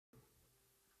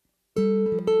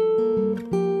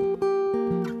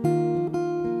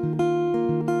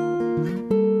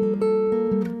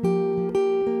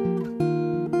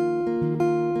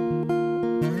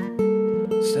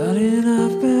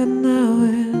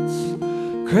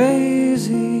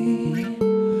crazy.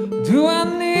 Do I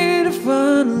need to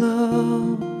find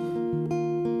love?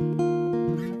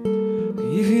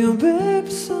 If you beg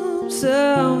for some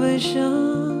salvation,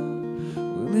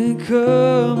 will it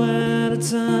come at a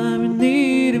time you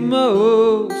need it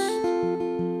most?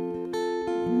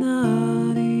 You're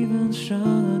not even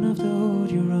strong enough to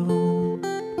hold your own.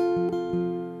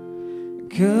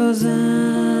 'Cause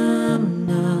I'm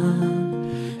not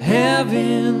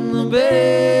having the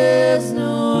best.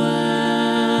 No,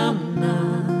 I'm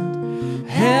not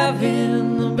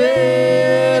having the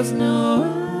best. No,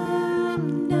 I'm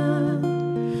not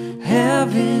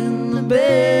having the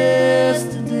best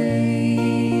of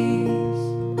days.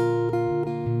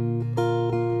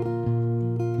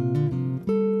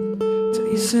 Tell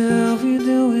yourself you're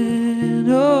doing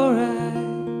alright.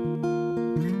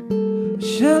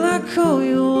 Shall I call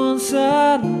you once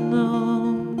I know?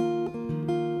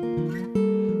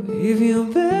 If you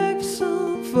beg for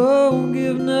some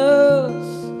forgiveness,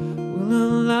 will the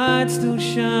light still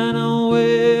shine or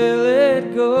will it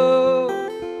go?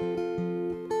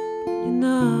 You're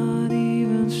not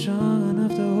even strong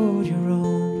enough to hold your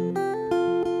own.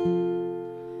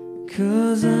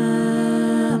 'Cause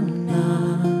I'm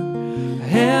not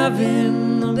having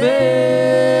the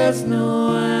best. No,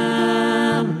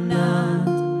 I'm not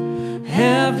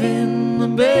having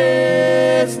the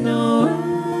best. No,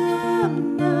 I'm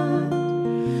not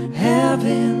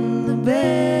having the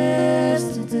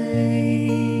best of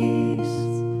days.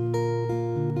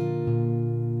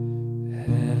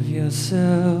 Have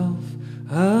yourself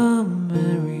a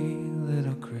merry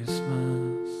little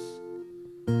Christmas.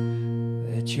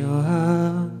 Let your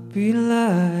heart be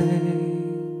light.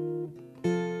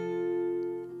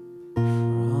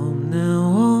 From now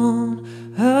on,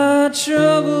 our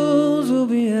troubles will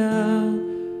be out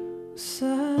of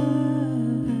sight.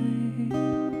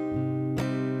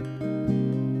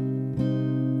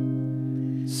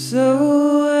 So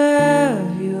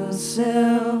have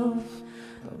yourself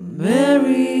a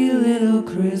merry little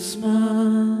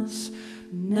Christmas.